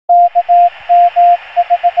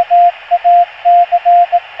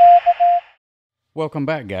Welcome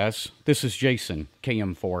back, guys. This is Jason,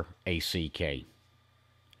 KM4ACK.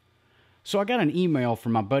 So I got an email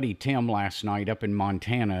from my buddy Tim last night up in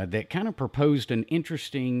Montana that kind of proposed an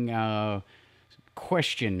interesting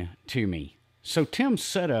question to me. So Tim's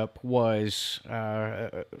setup was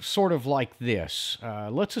sort of like this.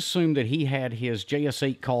 Let's assume that he had his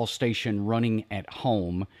JS8Call station running at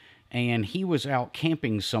home, and he was out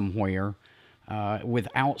camping somewhere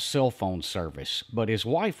without cell phone service, but his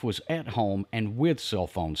wife was at home and with cell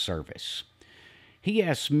phone service. He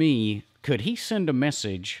asked me, could he send a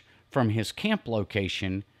message from his camp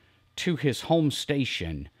location to his home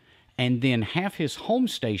station and then have his home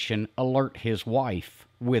station alert his wife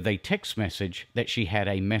with a text message that she had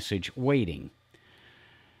a message waiting.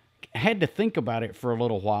 I had to think about it for a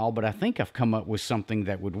little while, but I think I've come up with something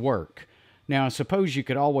that would work. Now, I suppose you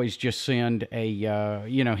could always just send a,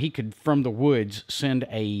 he could, from the woods, send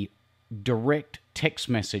a direct text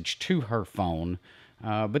message to her phone.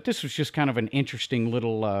 But this was just kind of an interesting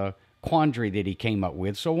little quandary that he came up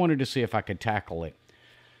with, so I wanted to see if I could tackle it.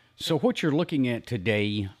 So what you're looking at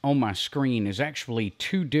today on my screen is actually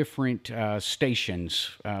two different stations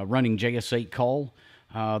running JS8Call.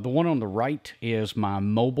 The one on the right is my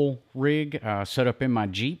mobile rig set up in my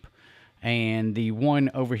Jeep. And the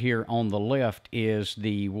one over here on the left is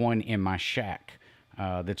the one in my shack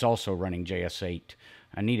that's also running JS8.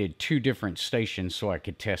 I needed two different stations so I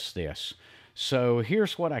could test this. So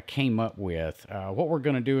here's what I came up with. What we're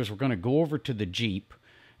going to do is we're going to go over to the Jeep,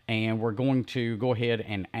 and we're going to go ahead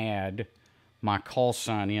and add my call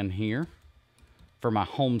sign in here for my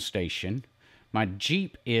home station. My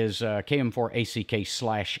Jeep is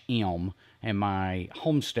KM4ACK/M, and my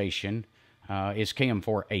home station is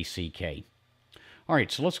KM4ACK. All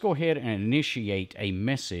right, so let's go ahead and initiate a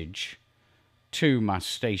message to my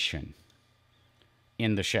station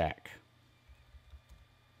in the shack.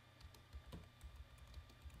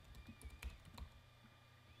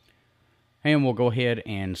 And we'll go ahead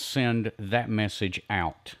and send that message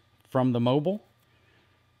out from the mobile.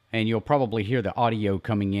 And you'll probably hear the audio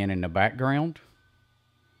coming in the background.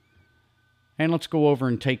 And let's go over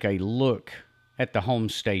and take a look at the home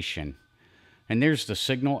station. And there's the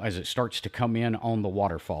signal as it starts to come in on the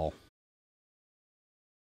waterfall.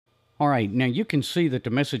 All right, now you can see that the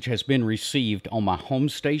message has been received on my home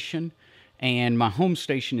station, and my home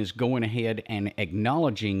station is going ahead and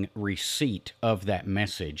acknowledging receipt of that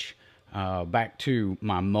message back to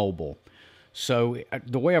my mobile. So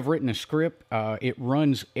the way I've written the script, it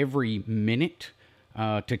runs every minute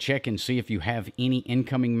to check and see if you have any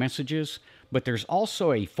incoming messages, but there's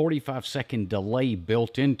also a 45-second delay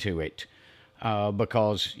built into it.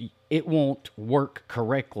 Because it won't work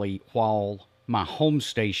correctly while my home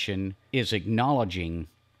station is acknowledging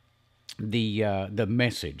the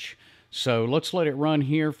message. So let's let it run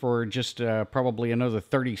here for just probably another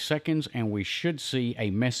 30 seconds, and we should see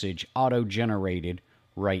a message auto-generated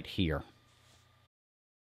right here.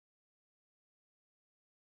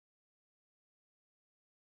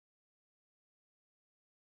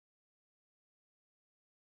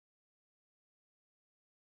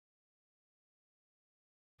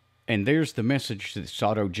 And there's the message that's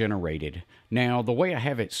auto-generated. Now, the way I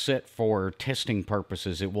have it set for testing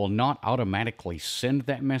purposes, it will not automatically send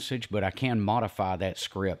that message, but I can modify that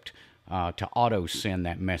script to auto-send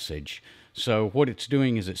that message. So what it's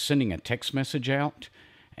doing is it's sending a text message out,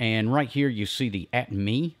 and right here you see the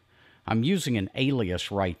 @me. I'm using an alias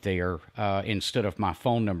right there instead of my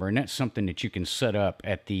phone number, and that's something that you can set up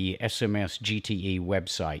at the SMS GTE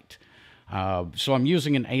website. So I'm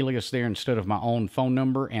using an alias there instead of my own phone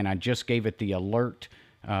number, and I just gave it the alert,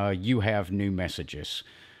 you have new messages.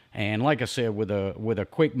 And like I said, with a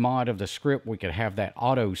quick mod of the script, we could have that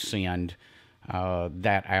auto send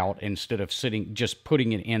that out instead of just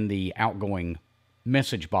putting it in the outgoing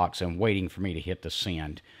message box and waiting for me to hit the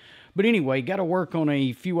send. But anyway, got to work on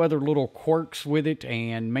a few other little quirks with it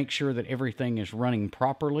and make sure that everything is running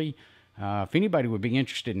properly. If anybody would be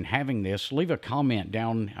interested in having this, leave a comment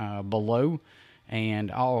down below,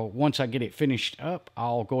 and once I get it finished up,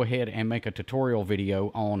 I'll go ahead and make a tutorial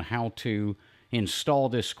video on how to install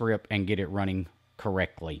this script and get it running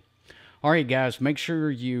correctly. All right, guys, make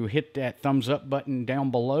sure you hit that thumbs up button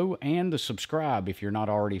down below and the subscribe if you're not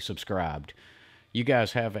already subscribed. You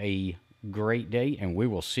guys have a great day, and we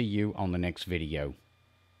will see you on the next video.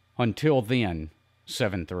 Until then,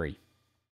 7-3.